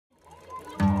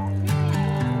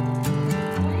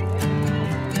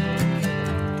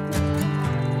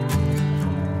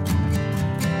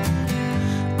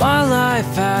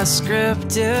fast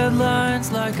scripted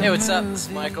lines like Hey, what's up? This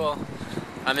is Michael.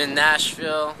 I'm in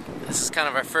Nashville. This is kind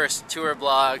of our first tour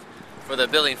blog for the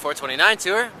Building 429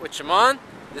 tour, which I'm on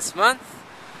this month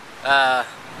and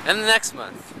the next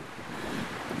month.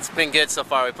 It's been good so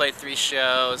far. We played 3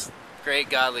 shows, great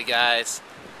godly guys,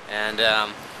 and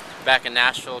back in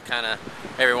Nashville kind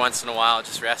of every once in a while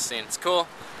just resting. It's cool.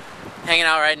 Hanging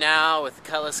out right now with the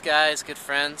Cutlass guys, good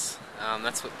friends.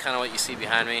 That's kind of what you see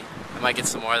behind me. I might get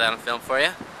some more of that on film for you.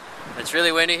 It's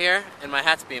really windy here, and my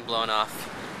hat's being blown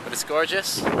off, but it's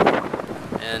gorgeous.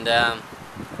 And yeah,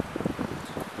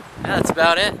 that's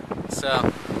about it.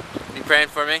 So be praying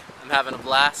for me. I'm having a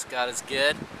blast. God is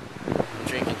good. I'm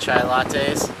drinking chai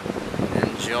lattes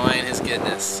and enjoying His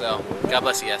goodness. So God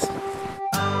bless you guys.